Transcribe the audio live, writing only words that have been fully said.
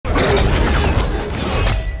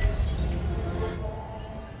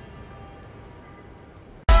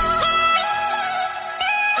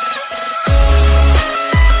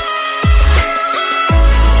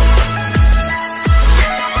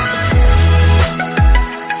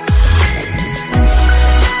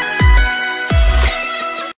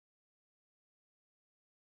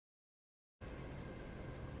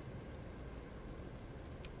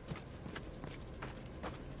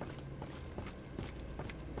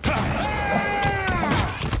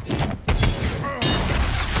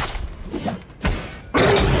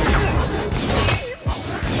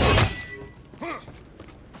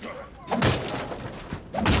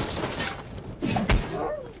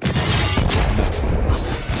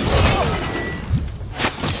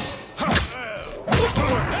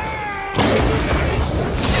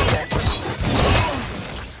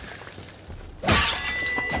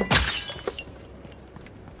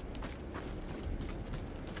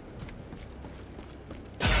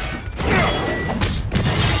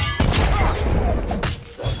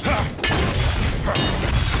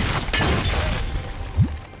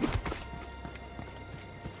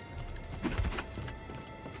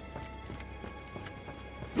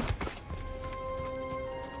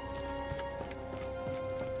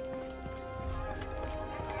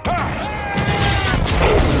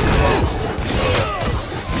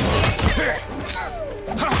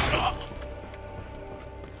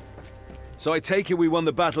So I take it we won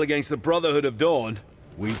the battle against the Brotherhood of Dawn?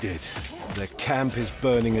 We did. Their camp is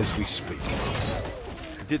burning as we speak.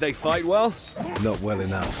 Did they fight well? Not well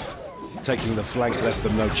enough. Taking the flank left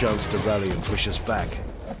them no chance to rally and push us back.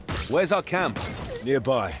 Where's our camp?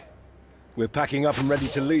 Nearby. We're packing up and ready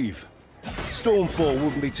to leave. Stormfall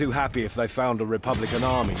wouldn't be too happy if they found a Republican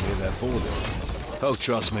army near their border. Oh,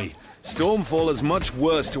 trust me. Stormfall is much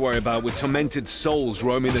worse to worry about with tormented souls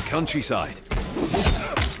roaming the countryside.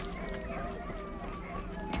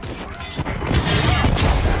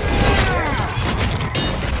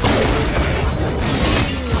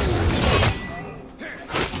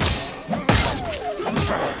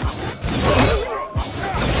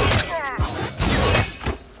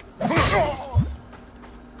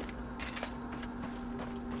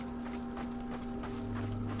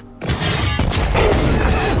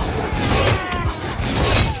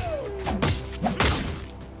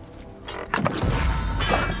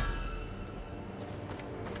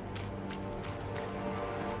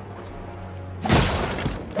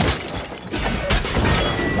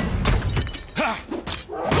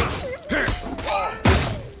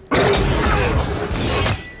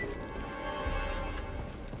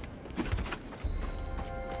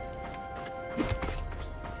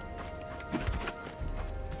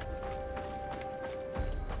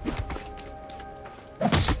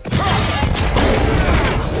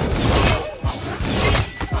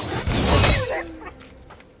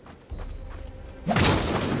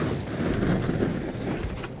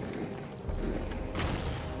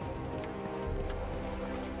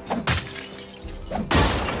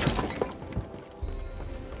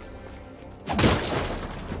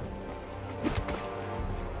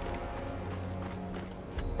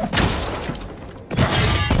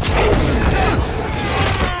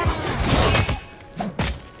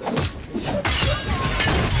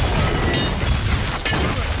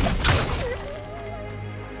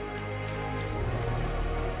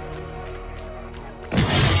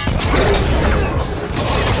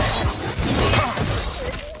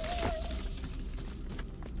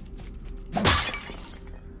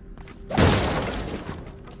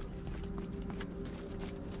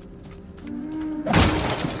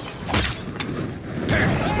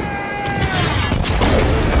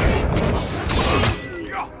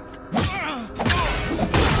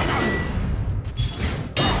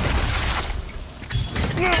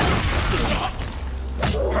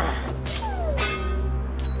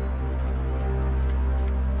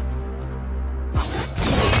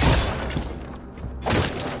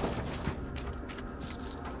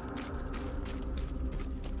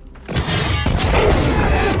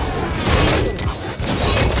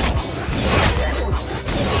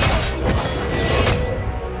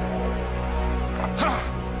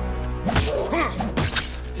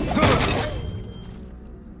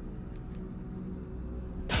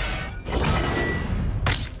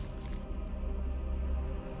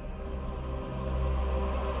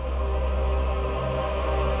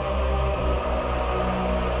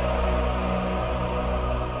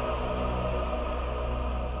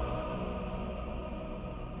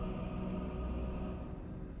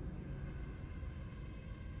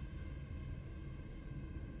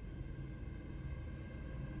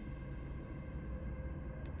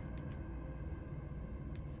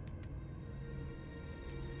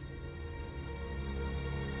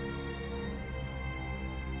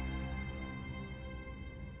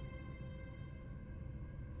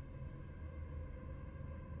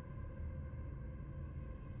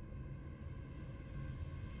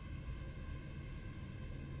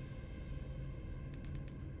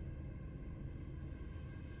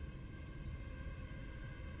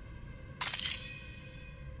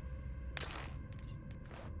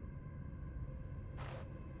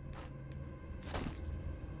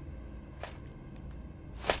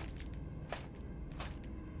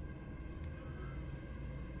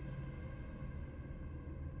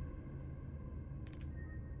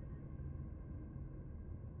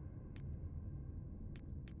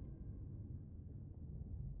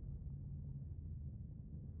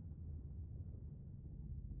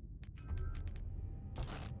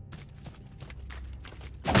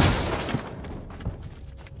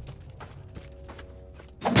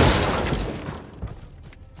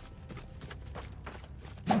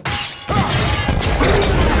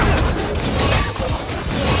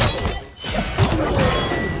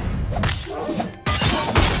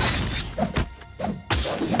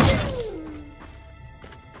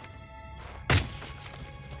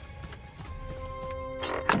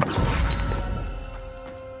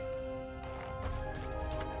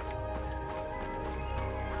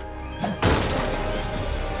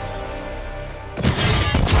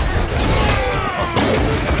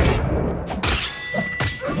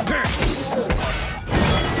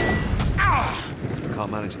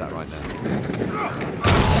 right now.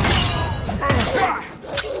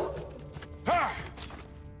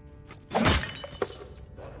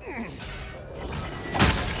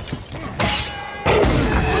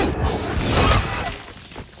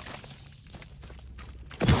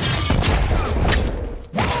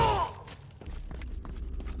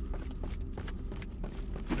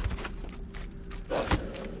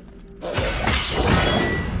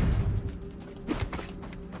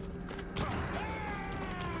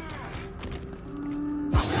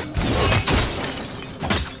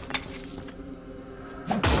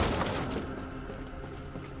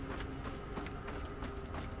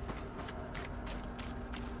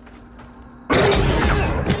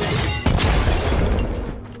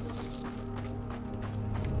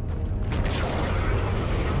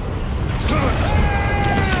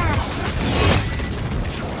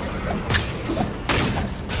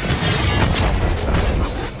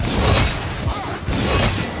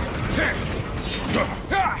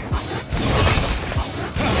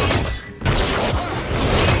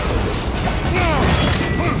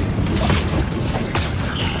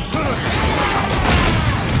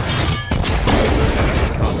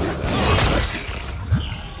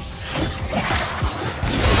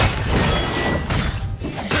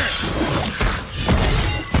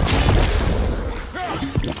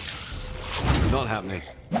 Not happening.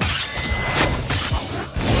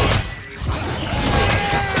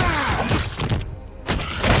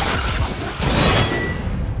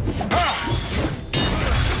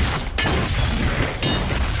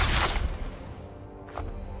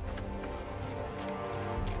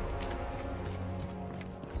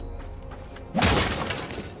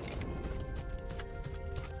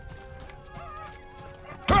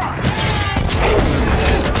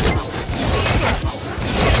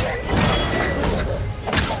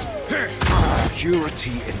 Purity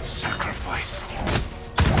in sacrifice.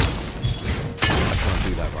 I can't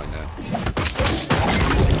do that right now.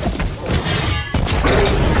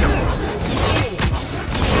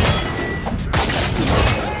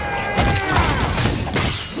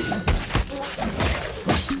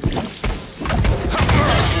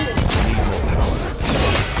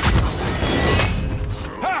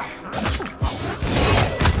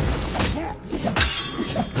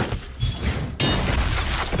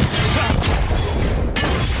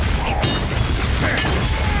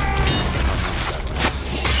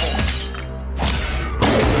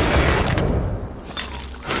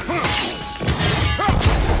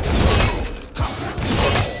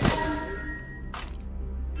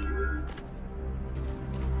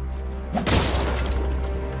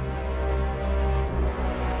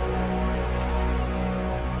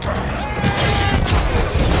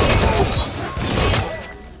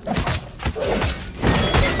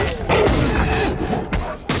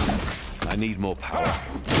 I need more power.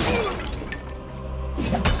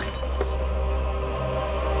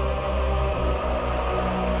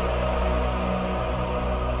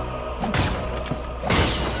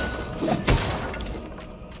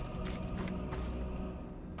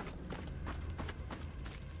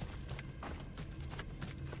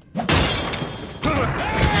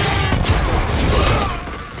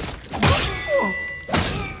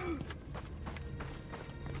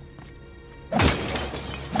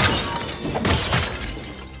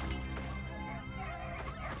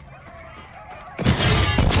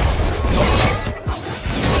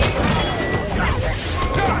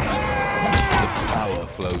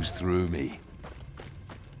 Flows through me.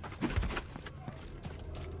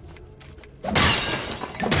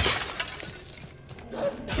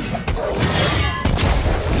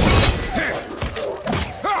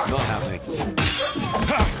 Not happening.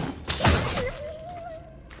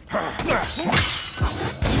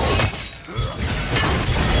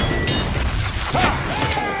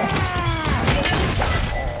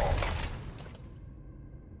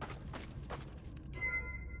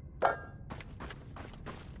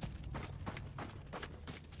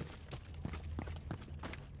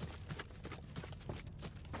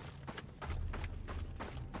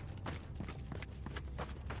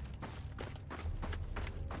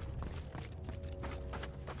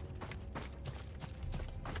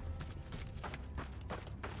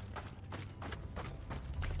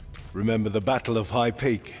 Remember the Battle of High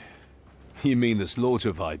Peak? You mean the slaughter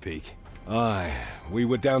of High Peak? Aye, we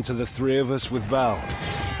were down to the three of us with Val.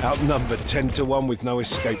 Outnumbered 10-1 with no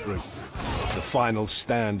escape route. The final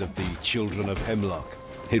stand of the Children of Hemlock.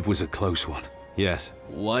 It was a close one. Yes.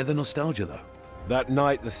 Why the nostalgia, though? That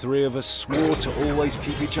night, the three of us swore to always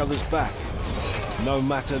keep each other's back. No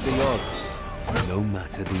matter the odds. No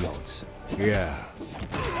matter the odds. Yeah.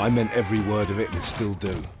 I meant every word of it and still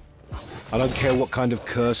do. I don't care what kind of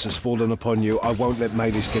curse has fallen upon you, I won't let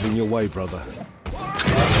Malis get in your way, brother.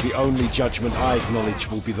 The only judgment I acknowledge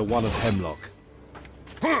will be the one of Hemlock.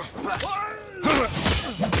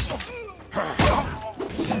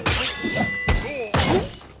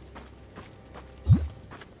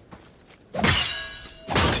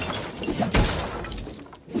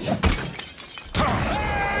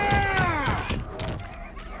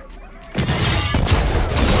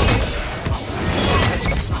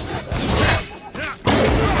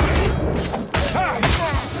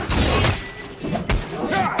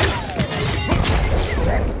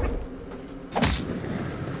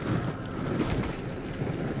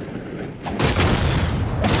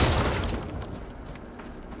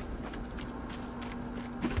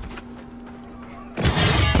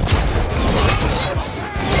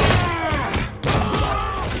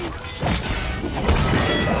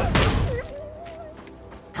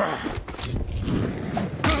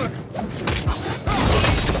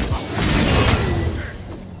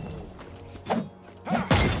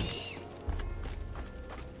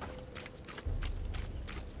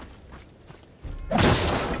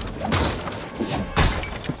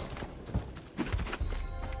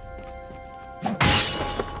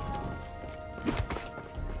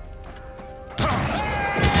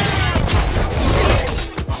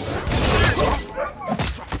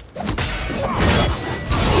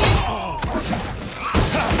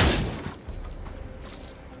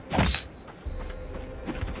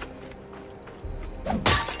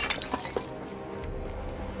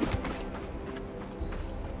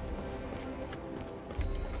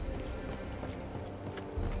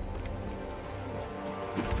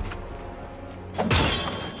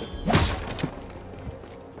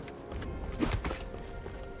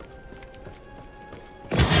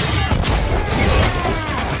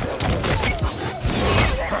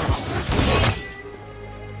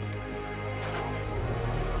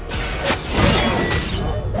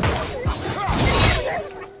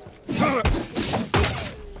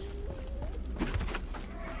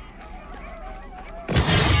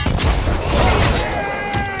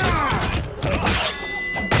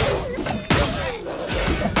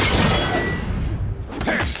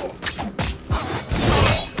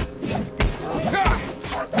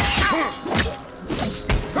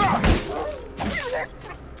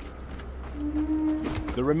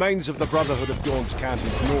 The remains of the Brotherhood of Dawn's camp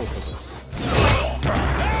is north of us.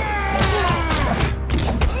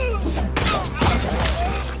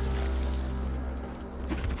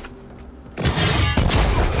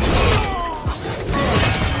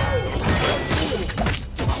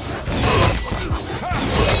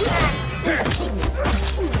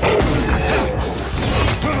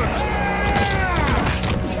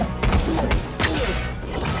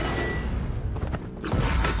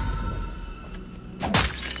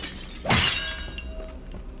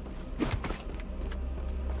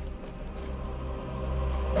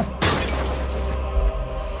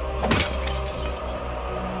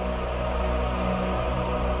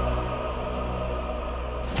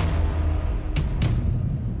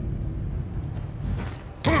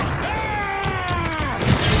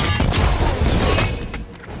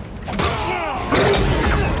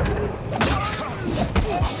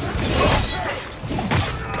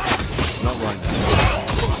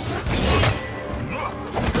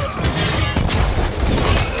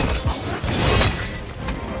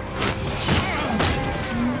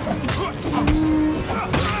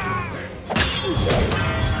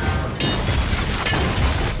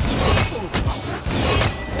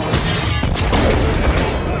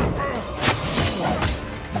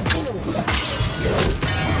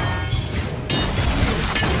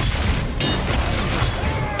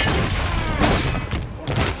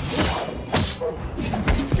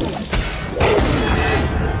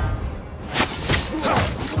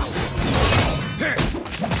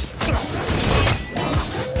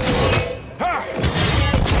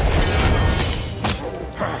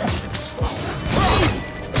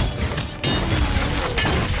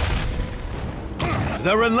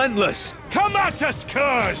 They're relentless! Come at us,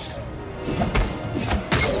 curse!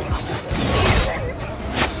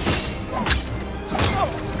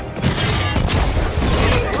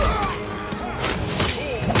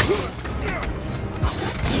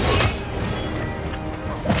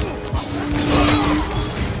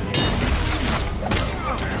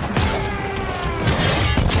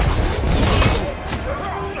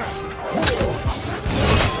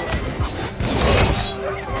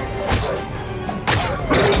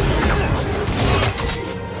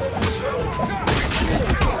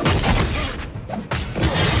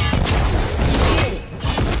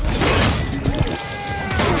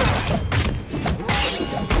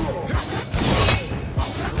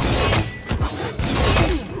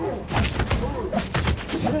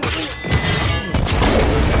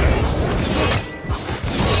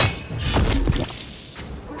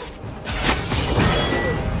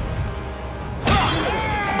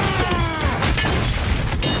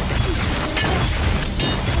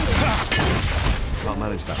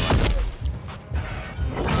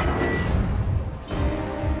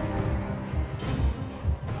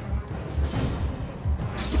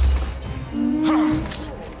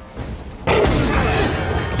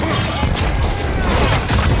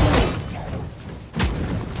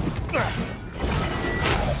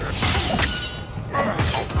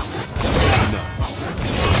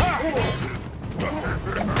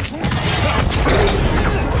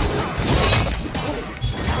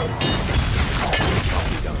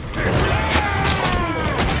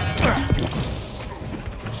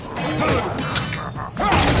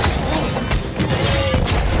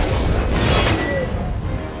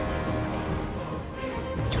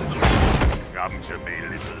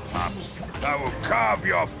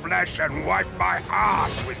 flesh and wipe my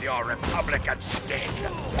ass with your Republican skin.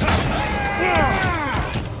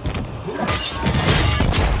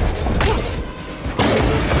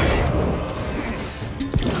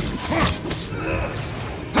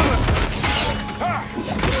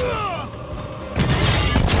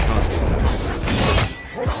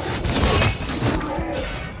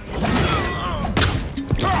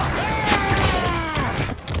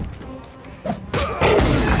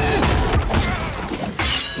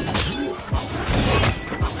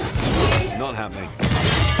 Not happening.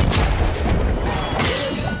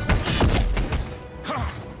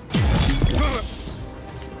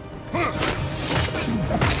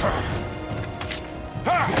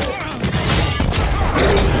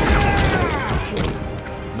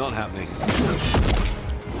 Not happening.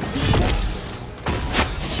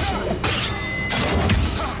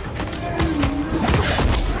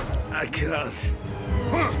 I can't.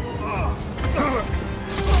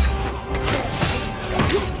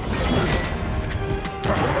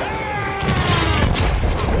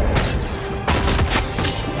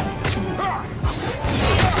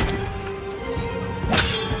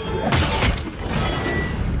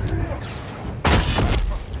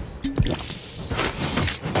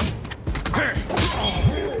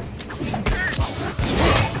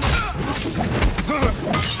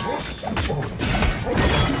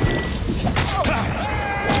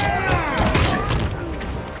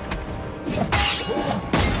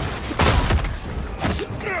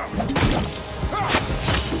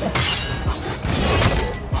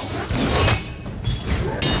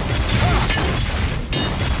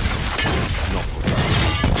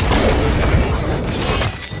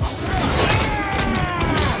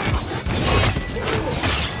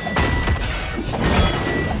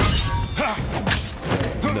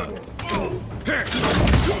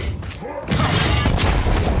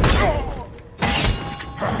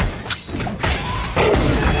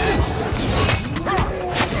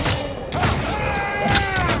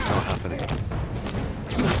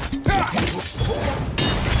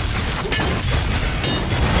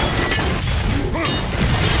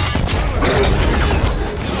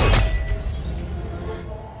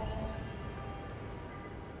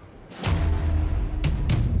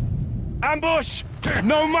 Ambush!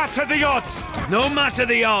 No matter the odds! No matter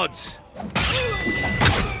the odds!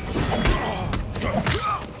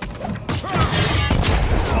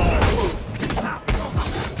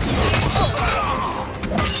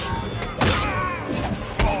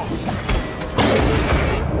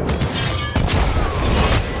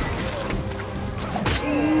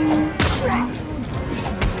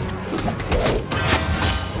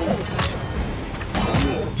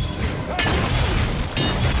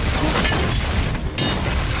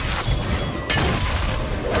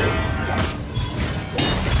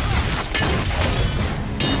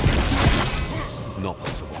 Not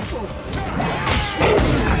possible.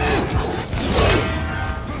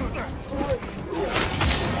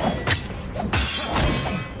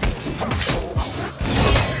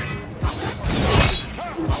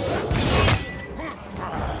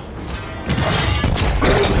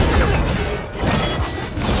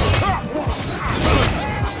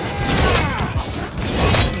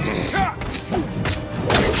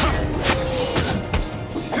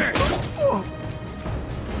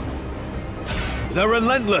 They're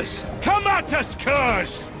relentless! Come at us,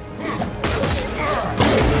 curs!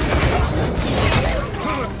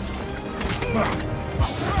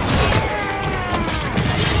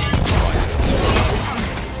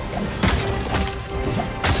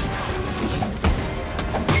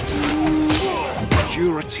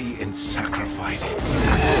 Purity in sacrifice.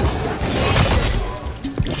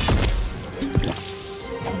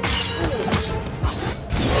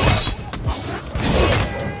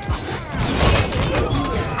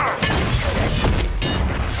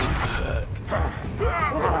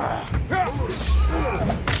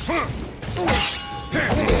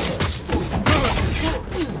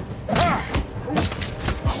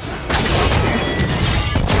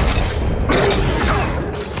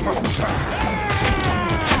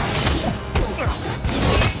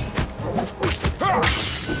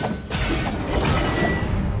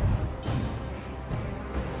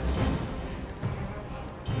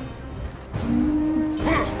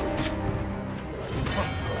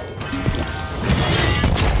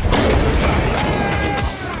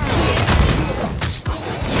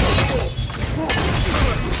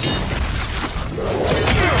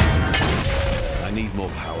 I need more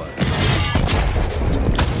power.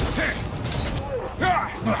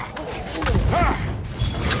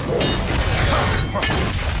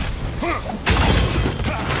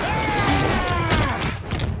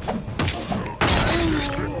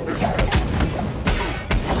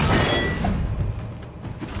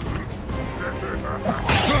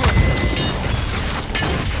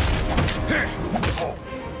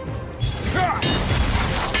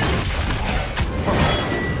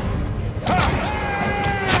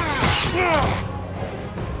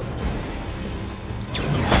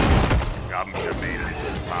 Come to me,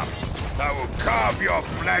 little pups. I will carve your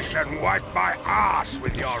flesh and wipe my ass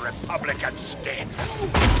with your Republican skin.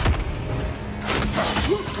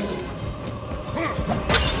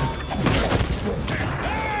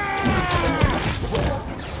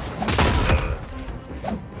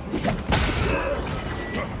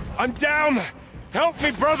 I'm down! Help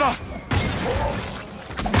me, brother!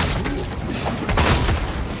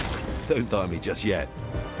 Don't die me just yet.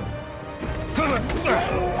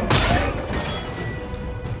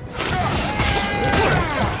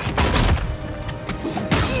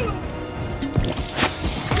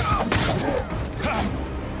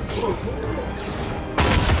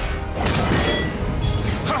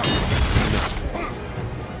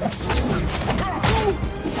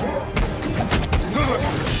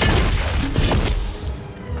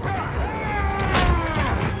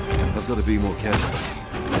 I've got to be more careful.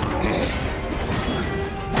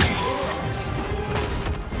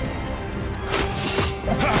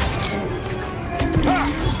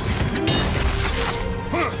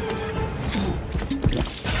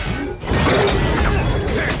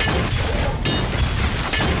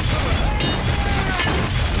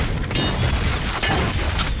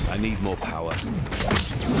 I need more power.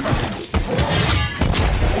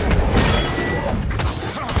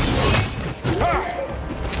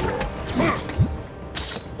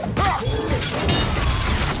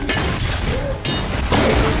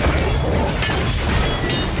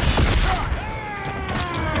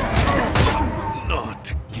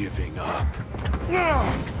 Not giving up.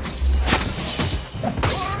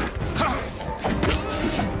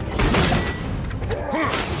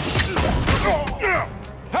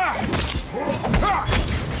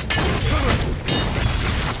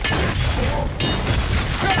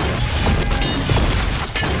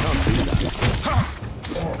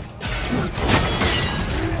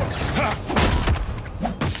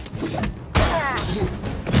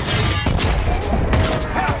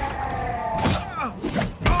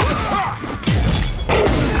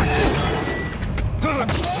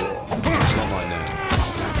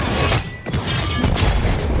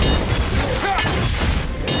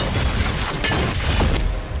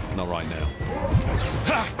 Not right now.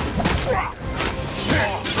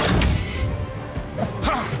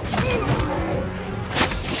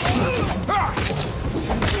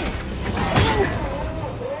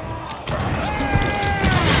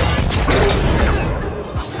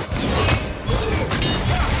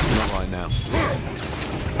 Not right now.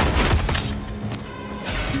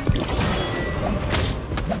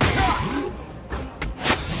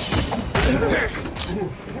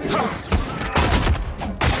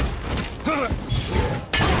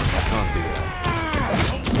 Can't do that.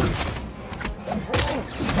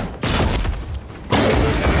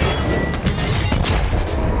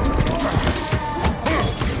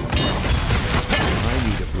 I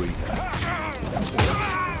need a breather.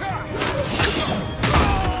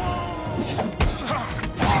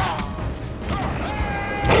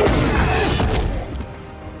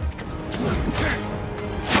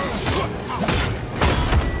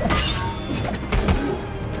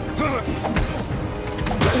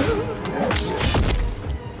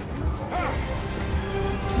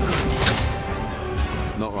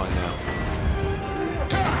 Not right now.